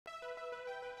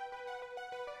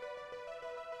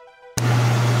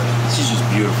This is just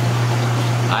beautiful.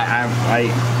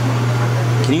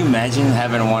 Can you imagine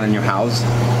having one in your house?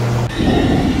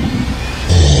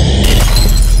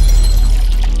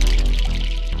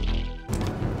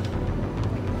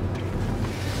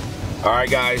 All right,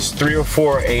 guys,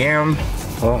 3:04 a.m.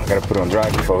 Well, I gotta put it on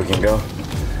drive before we can go.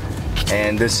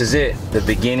 And this is it, the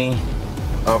beginning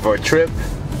of our trip.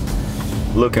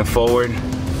 Looking forward.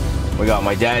 We got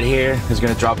my dad here who's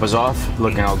gonna drop us off,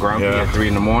 looking all grumpy at 3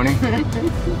 in the morning.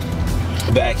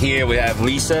 Back here we have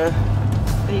Lisa.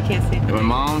 You can't see. And my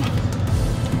mom.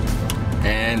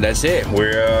 And that's it.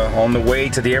 We're on the way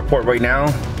to the airport right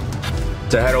now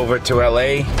to head over to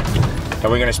LA. And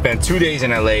we're gonna spend 2 days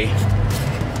in LA.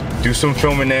 Do some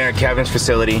filming there at Kevin's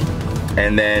facility,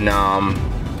 and then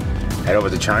head over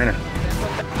to China.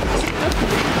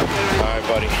 All right,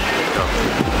 buddy.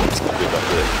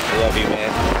 I love you,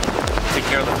 man. Take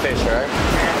care of the fish, all right?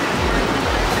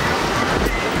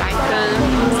 I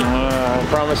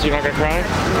promise you're not gonna cry?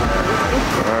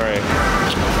 All right.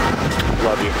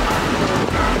 Love you.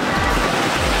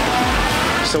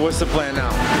 So what's the plan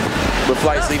now? The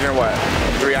flight's leaving in what?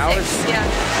 3 hours? 6, yeah.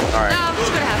 All right. No,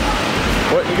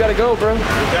 2.5. What? You gotta go, bro. You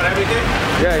got everything?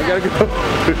 Yeah, you gotta go.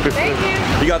 Thank you.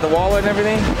 You got the wallet and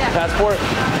everything? Yeah. Passport?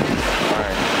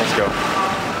 Alright, let's go.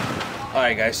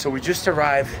 Alright guys, so we just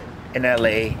arrived in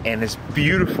LA and it's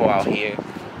beautiful out here.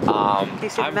 I'm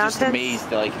just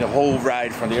amazed, like the whole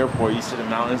ride from the airport, you see the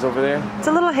mountains over there? It's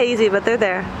a little hazy, but they're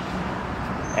there.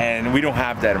 And we don't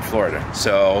have that in Florida,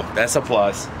 so that's a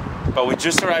plus. But we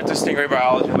just arrived at Stingray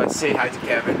Biology. Let's say hi to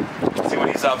Kevin, see what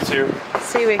he's up to.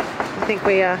 See, I think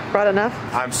we brought enough.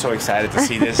 I'm so excited to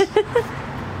see this.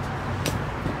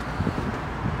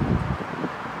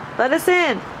 Let us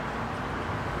in.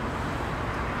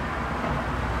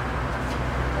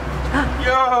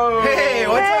 Yo! Hey,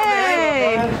 what's up,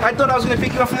 man? I thought I was gonna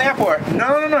pick you up from the airport. No,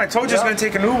 I told you I was gonna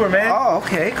take an Uber, man. Oh,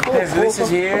 okay, cool. Lisa's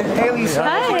here. Hey, Lisa.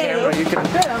 Hey.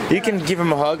 You can give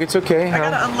him a hug. It's okay. I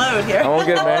gotta unload here. I'm all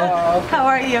good, man. How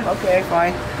are you? Okay,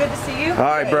 fine. Good to see you. All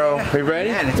right, bro. You ready?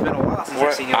 Man, it's been a while since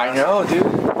I've seen you. I know, dude.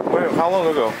 Wait, how long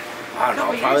ago? I don't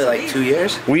know, probably like 2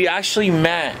 years. We actually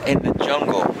met in the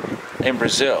jungle in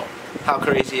Brazil. How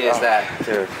crazy is that?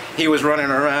 Dude. He was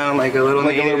running around like a little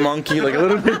monkey, like a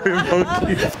little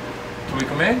monkey. Can we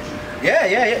come in?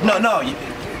 Yeah. No.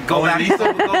 Go back. Go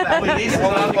back. Lisa's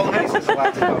allowed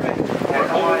to come in.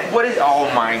 What is? Oh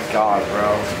my God,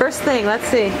 bro. First thing, let's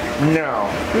see. No.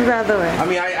 Move out of the way. I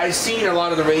mean, I've seen a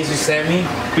lot of the rays you sent me,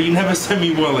 but you never sent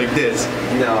me one like this.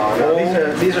 No.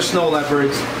 These are snow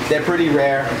leopards. They're pretty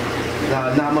rare.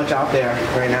 Not much out there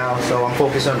right now, so I'm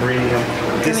focused on breeding them.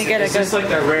 Let me get Is this like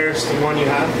the rarest one you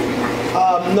have?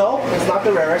 No, it's not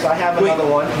the rarest. I have another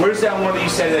one. Where's that one that you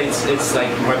said that it's like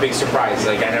my big surprise?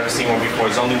 Like I never seen one before.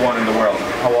 There's only one in the world.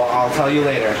 Oh, well, I'll tell you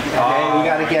later. Okay, we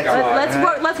gotta get to it.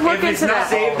 Let's work into that.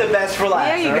 Save the best for last.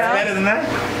 There you go. Better than that?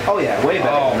 Oh yeah, way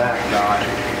better than that. God.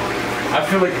 I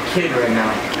feel like a kid right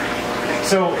now.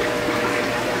 So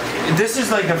this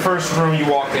is like the first room you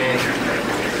walked in.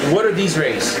 What are these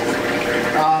rays?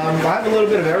 I have a little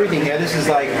bit of everything here. This is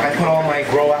like, I put all my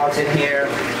grow outs in here.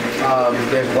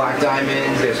 There's black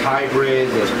diamonds, there's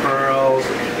hybrids, there's pearls,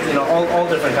 you know, all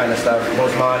different kind of stuff.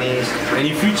 Rosmanis. And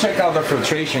if you check out the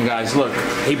filtration, guys, look,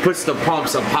 he puts the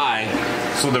pumps up high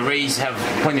so the rays have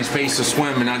plenty of space to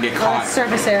swim and not get caught.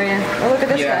 Surface area. Oh, look at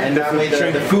this guy. And that way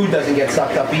the food doesn't get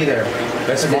sucked up either.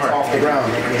 That's smart. It's off the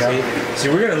ground. You know? See,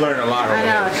 we're gonna learn a lot. I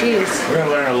know, jeez. We're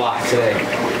gonna learn a lot today.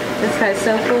 This guy's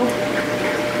so cool.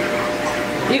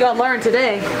 You gonna learn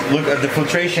today. Look at the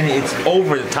filtration, it's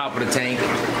over the top of the tank.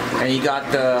 And you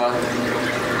got the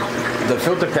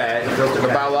filter pad, the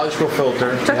biological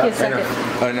filter. Took you a second.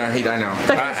 I know.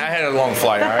 I had a long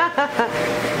flight, alright?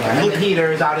 And the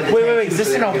heater is out of the tank. Wait, is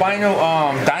this an albino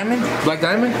diamond? Black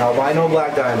diamond? Albino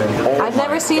black diamond. Oh I've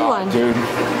never seen one. Dude.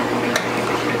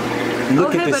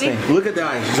 Look at this buddy. thing. Look at the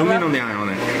eyes. Zoom in on the eye on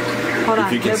it. Hold on,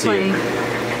 if you can they're see playing.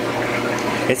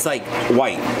 It's like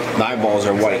white. The eyeballs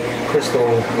are white.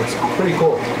 Crystal. It's pretty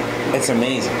cool. It's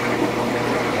amazing.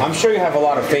 I'm sure you have a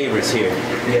lot of favorites here.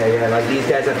 Yeah. Like these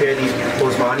guys up here, these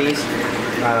Rosmanis.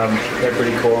 They're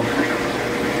pretty cool.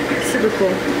 Super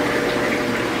cool.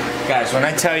 Guys, when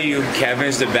I tell you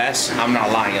Kevin's the best, I'm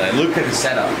not lying. Like, look at the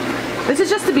setup. This is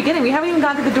just the beginning. We haven't even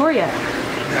gone to the door yet.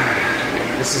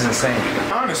 This is insane.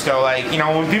 Honest though, like, you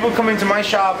know, when people come into my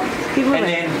shop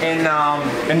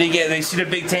and they see the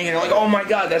big tank and they're like, oh my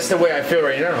God, that's the way I feel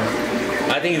right now.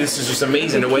 I think this is just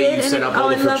amazing the way you set up all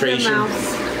the filtration.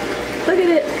 Look at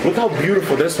it. Look how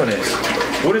beautiful this one is.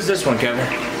 What is this one, Kevin?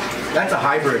 That's a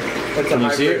hybrid. That's Can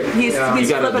you see it? He's you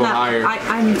gotta flipping go up. higher.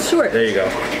 I'm short. There you go.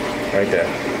 Right there.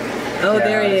 Oh, Yeah,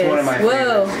 there he it's is. one of my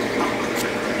Whoa.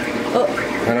 Oh.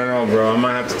 I don't know, bro. I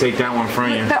might have to take that one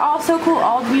from you. They're all so cool,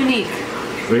 all unique.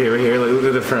 Right here. Look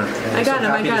at the front. I got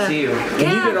him. I got him. Can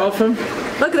you get off him?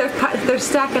 Look, they're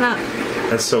stacking up.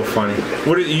 That's so funny.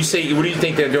 What do you say? What do you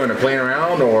think they're doing? They're playing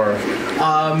around, or?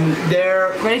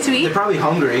 They're ready to eat. They're probably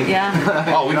hungry. Yeah.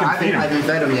 Oh, we can feed them. I haven't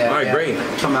fed them yet. All right, great.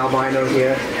 Some albinos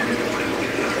here.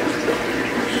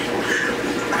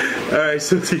 All right,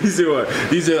 so these are what?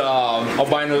 These are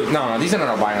albinos. No, these are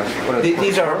not albinos. What are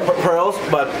These are pearls,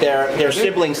 but they're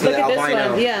siblings to Look the at albino. this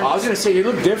one. Yeah. I was gonna say they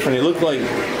look different. They look like.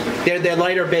 They're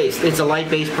lighter based. It's a light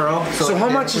based pearl. So how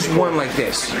much is one like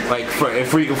this? Like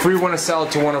if we want to sell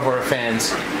it to one of our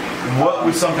fans, what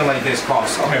would something like this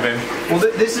cost? Okay, baby. Well,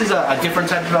 this is a different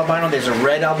type of albino. There's a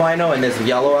red albino and there's a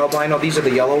yellow albino. These are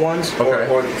the yellow ones, okay.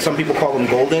 or some people call them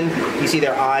golden. You see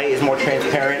their eye is more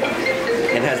transparent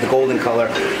and has the golden color.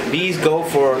 These go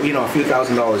for, a few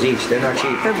 $1,000s each. They're not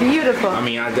cheap. They're beautiful. I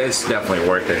mean, that's definitely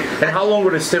worth it. And how long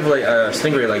would a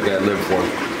stingray like that live for?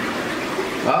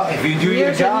 Well, if you do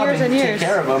your job and take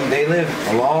care of them, they live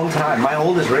a long time. My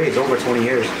oldest ray is over 20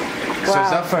 years. Wow. So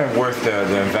it's definitely worth the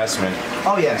investment.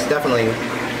 Oh yes, definitely.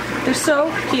 They're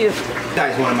so cute. That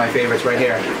is one of my favorites right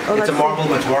here. Oh, it's a marble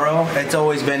matoro. It's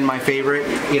always been my favorite.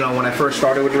 When I first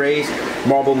started with rays,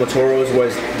 marble matoros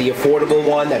was the affordable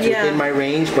one that's within my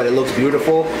range, but it looks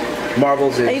beautiful.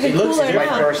 Marbles is it looks my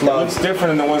first love. It looks different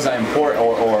than the ones I import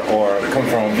or come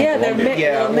from. Yeah, they're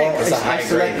mixed. It's a high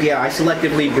grade. I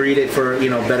selectively breed it for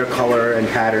better color and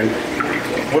pattern.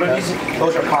 What are these?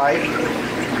 Those are pie.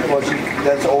 Well,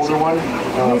 that's the older one.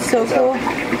 He's so cool.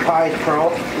 Pie pearl.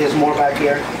 There's more back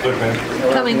here.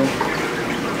 Coming.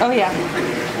 Oh yeah.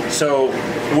 So,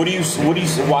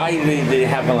 why do they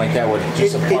happen like that? With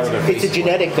just a part of their face? It's a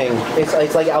genetic thing.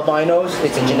 It's like albinos.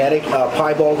 It's a genetic.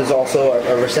 Piebald is also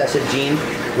a recessive gene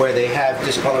where they have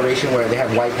discoloration, where they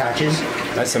have white patches.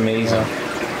 That's amazing.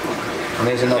 And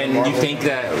there's another. And you think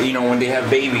that when they have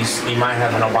babies, they might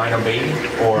have an albino baby,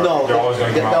 or no? They're always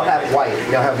going to they'll have white.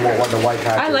 They'll have more the white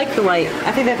patches. I like the white.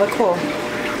 I think they look cool.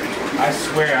 I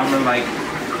swear, I'm gonna like.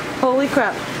 Holy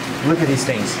crap! Look at these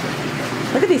things.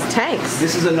 Look at these tanks.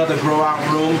 This is another grow out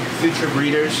room. Future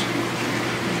breeders.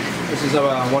 This is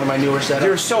one of my newer setups.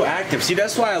 They're so active. See,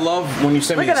 that's why I love when you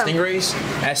send me the stingrays.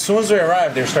 As soon as they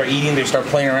arrive, they start eating, they start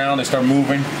playing around, they start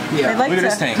moving. Yeah. They like Look at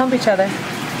this to tank. hump each other.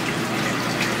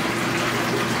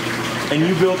 And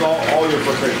you built all your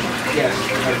filtration? Yes,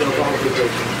 I built all the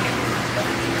filtration.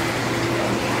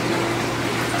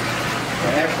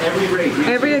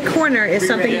 Every corner is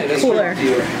something cooler.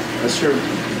 That's true.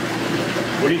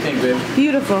 What do you think, babe?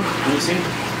 Beautiful. Can you see?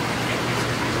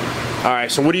 All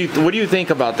right. So what do you think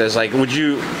about this? Like, would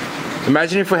you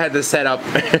imagine if we had this set up?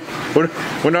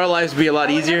 Wouldn't our lives be a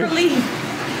lot easier? Never leave.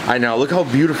 I know. Look how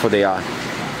beautiful they are.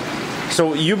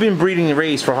 So you've been breeding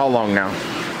rays for how long now?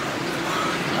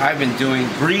 I've been doing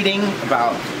breeding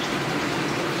about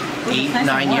 8,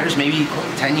 9 years, maybe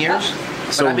 10 years.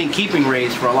 But I've been keeping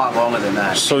rays for a lot longer than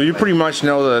that. So you pretty much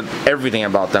know everything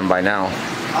about them by now.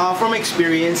 From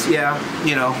experience, yeah.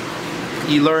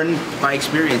 You learn by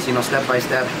experience, step by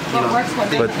step.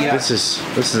 But this is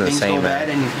insane, things go bad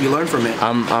and you learn from it.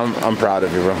 I'm proud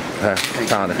of you, bro.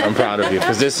 I'm proud of you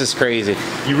because this is crazy.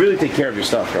 You really take care of your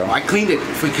stuff, bro. I cleaned it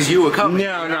because you were coming.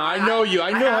 No, I know you.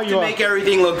 I know how you are. To make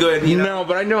everything look good. No,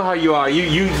 but I know how you are.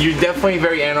 You're definitely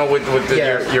very anal with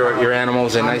your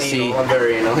animals, and I'm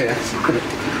very anal. Yes.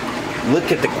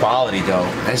 Look at the quality, though.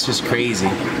 That's just crazy.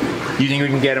 You think we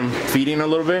can get them feeding a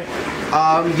little bit?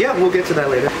 Yeah, we'll get to that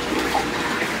later.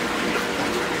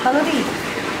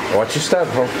 Watch your step,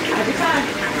 bro. Every time.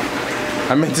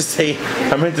 I meant to say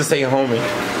homie.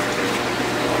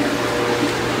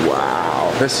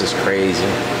 Wow, this is crazy.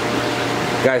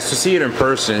 Guys, to see it in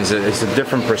person is a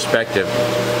different perspective.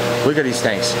 Look at these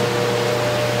tanks.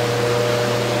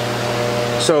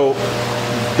 So,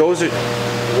 those are,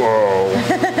 whoa.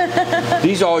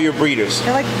 These are all your breeders?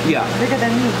 They're like bigger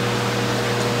than me.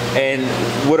 And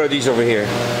what are these over here?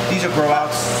 These are grow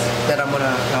outs that I'm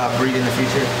gonna breed in the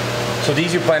future. So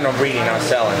these you plan on breeding, not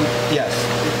selling? Yes.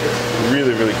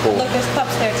 Really, really cool. Look, there's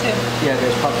pups there too. Yeah,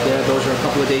 there's pups there. Those are a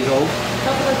couple of days old.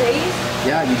 Couple of days?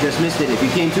 Yeah, you just missed it. If you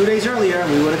came 2 days earlier,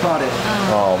 we would have caught it.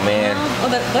 Oh man. Oh,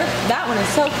 that one is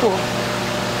so cool.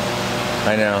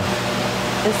 I know.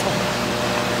 This one.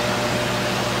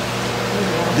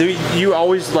 Do you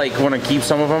always want to keep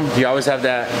some of them? Do you always have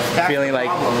that feeling like?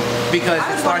 Because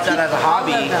it starts out as a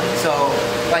hobby, so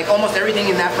almost everything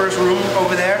in that first room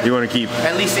over there. You want to keep?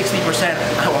 At least 60%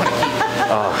 I want to keep.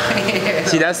 Oh.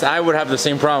 See, I would have the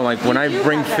same problem. Like when I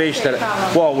bring fish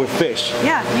with fish.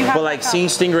 Yeah, you have. But seeing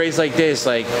stingrays like this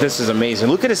is amazing.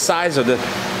 Look at the size of the,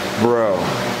 bro.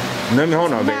 Let me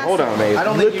hold on, babe. Hold on, babe. I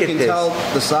don't Look think you can at this. tell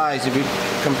the size if you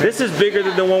compare. This is bigger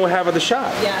than the one we have at the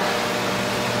shop. Yeah.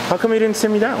 How come you didn't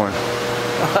send me that one?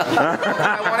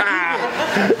 I want to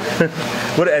keep it.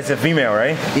 What? It's a female,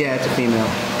 right? Yeah, it's a female.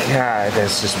 God,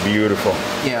 that's just beautiful.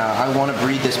 Yeah, I want to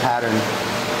breed this pattern.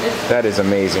 That is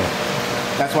amazing.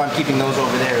 That's why I'm keeping those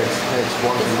over there. It's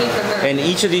one It's for me for her. And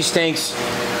each of these tanks,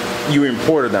 you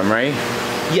imported them, right?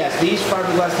 Yes, these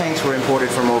fiberglass tanks were imported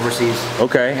from overseas.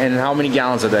 Okay, and how many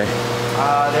gallons are they?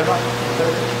 They're about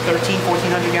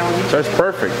 1,400 gallons each. So that's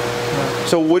perfect.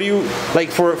 So what do you, like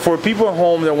for people at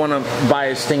home that want to buy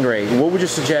a Stingray, what would you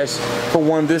suggest for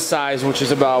one this size, which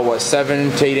is about, what,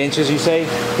 7 to 8 inches, you say,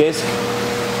 disc?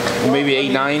 Maybe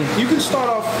 8, 9? You can start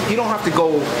off, you don't have to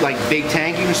go like big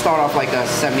tank. You can start off like a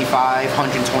 75,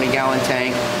 120 gallon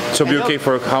tank. So it'll be okay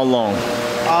for how long?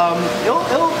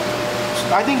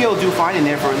 I think it'll do fine in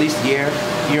there for at least a year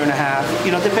and a half.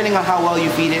 You know, depending on how well you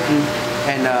feed it and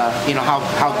you know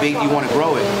how big you want to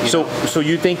grow it. So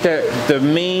you think that the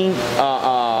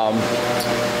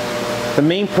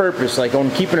main purpose, like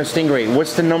on keeping a Stingray,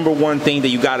 what's the number one thing that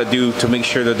you got to do to make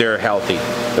sure that they're healthy?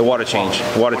 The water change.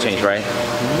 Water change, right?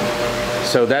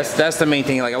 So that's the main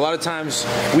thing. Like a lot of times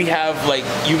we have, like,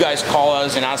 you guys call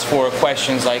us and ask for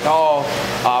questions like, oh,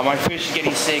 my fish is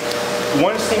getting sick.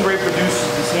 One Stingray produces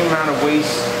the same amount of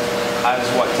waste as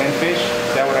what, 10 fish?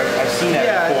 Is that what I've seen that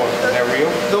before? Is that real?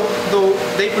 Though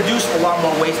they produce a lot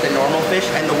more waste than normal fish,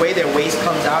 and the way their waste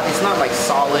comes out, it's not like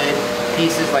solid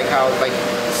pieces like how like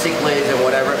cichlids and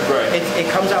whatever. Right. It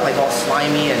comes out like all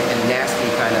slimy and nasty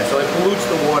kind of. So it pollutes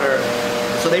the water.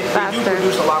 So they do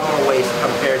produce a lot more waste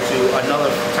compared to another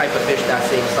type of fish that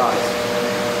same size.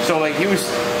 So like he was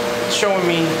showing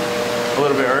me a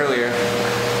little bit earlier,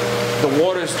 the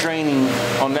water's draining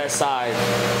on that side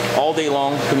all day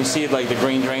long. Can you see it, like the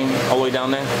green drain all the way down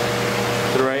there?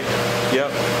 To the right? Yep.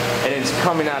 And it's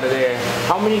coming out of there.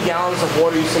 How many gallons of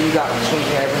water you say you got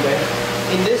changing every day?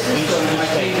 In this system, I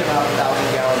change about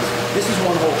 1,000 gallons. This is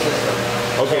one whole system.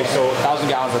 Okay, so 1,000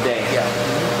 gallons a day. Yeah.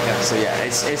 So yeah,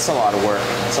 it's a lot of work.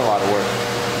 It's a lot of work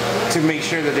to make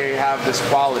sure that they have this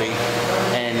quality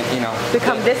and, you know,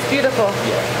 Become this beautiful.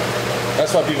 Yeah.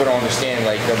 That's why people don't understand,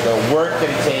 like the work that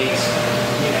it takes.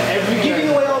 You know, You're giving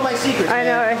away all my secrets. I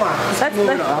know. Man. Come on. That's,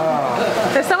 Moving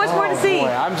on. there's so much more to see. Boy,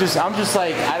 I'm just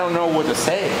like, I don't know what to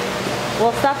say.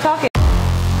 Well, stop talking.